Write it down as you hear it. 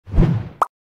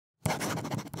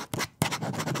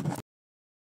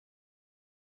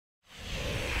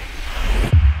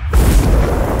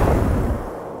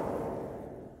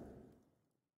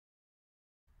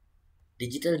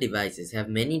Digital devices have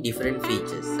many different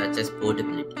features such as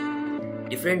portability.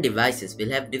 Different devices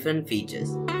will have different features.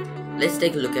 Let's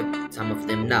take a look at some of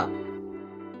them now.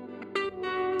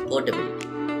 Portability.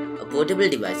 A portable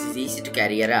device is easy to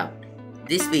carry around.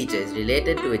 This feature is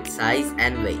related to its size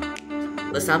and weight.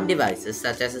 For some devices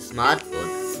such as a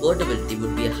smartphone, portability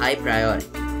would be a high priority,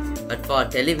 but for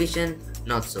television,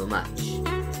 not so much.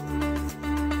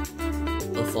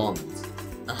 Performance.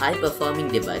 A high-performing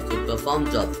device would perform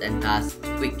jobs and tasks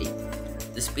quickly.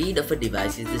 The speed of a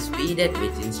device is the speed at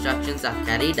which instructions are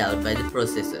carried out by the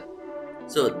processor.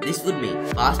 So this would mean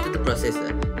faster the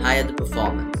processor, higher the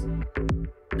performance.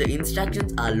 The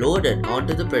instructions are loaded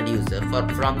onto the producer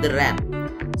from the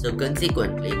RAM. So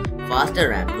consequently, faster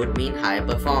RAM would mean higher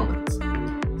performance.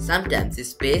 Sometimes the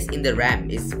space in the RAM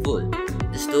is full.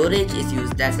 The storage is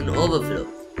used as an overflow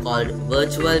called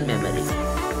virtual memory.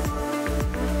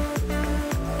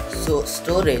 So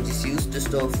storage is used to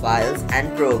store files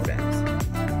and programs.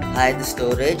 Higher the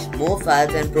storage, more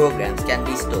files and programs can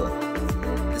be stored.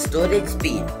 The storage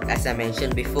speed, as I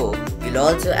mentioned before, will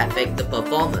also affect the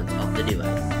performance of the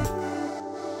device.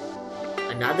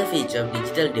 Another feature of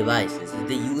digital devices is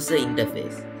the user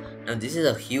interface. Now this is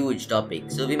a huge topic,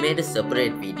 so we made a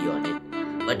separate video on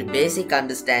it. But the basic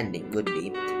understanding would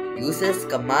be, users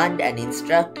command and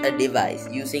instruct a device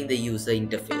using the user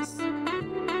interface.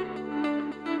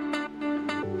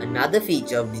 Another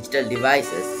feature of digital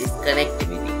devices is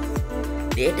connectivity.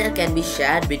 Data can be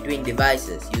shared between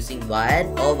devices using wired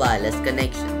or wireless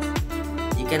connections.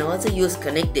 You can also use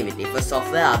connectivity for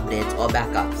software updates or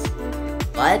backups.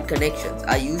 Wired connections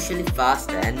are usually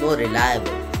faster and more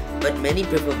reliable, but many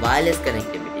prefer wireless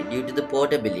connectivity due to the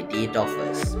portability it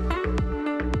offers.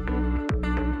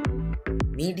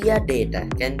 Media data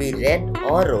can be read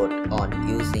or wrote on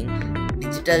using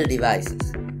digital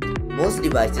devices. Most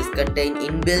devices contain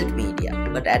inbuilt media,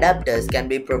 but adapters can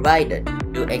be provided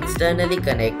to externally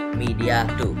connect media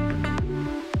too.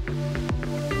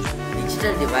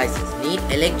 Digital devices need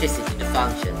electricity to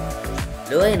function.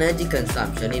 Lower energy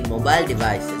consumption in mobile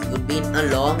devices would mean a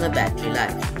longer battery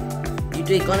life. Due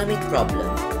to economic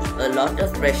problems, a lot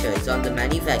of pressure is on the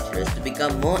manufacturers to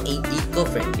become more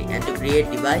eco-friendly and to create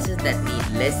devices that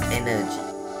need less energy.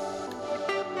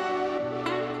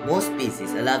 Most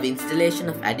PCs allow installation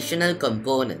of additional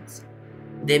components.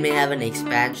 They may have an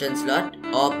expansion slot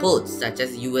or ports such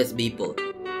as USB port.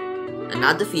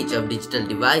 Another feature of digital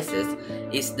devices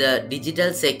is the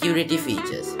digital security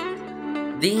features.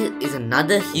 This is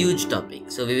another huge topic,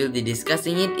 so we will be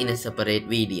discussing it in a separate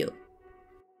video.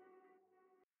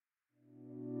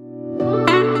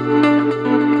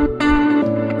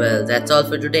 Well, that's all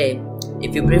for today.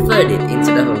 If you preferred it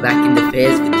instead of a whack in the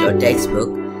face with your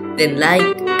textbook, then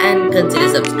like and consider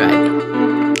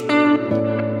subscribing.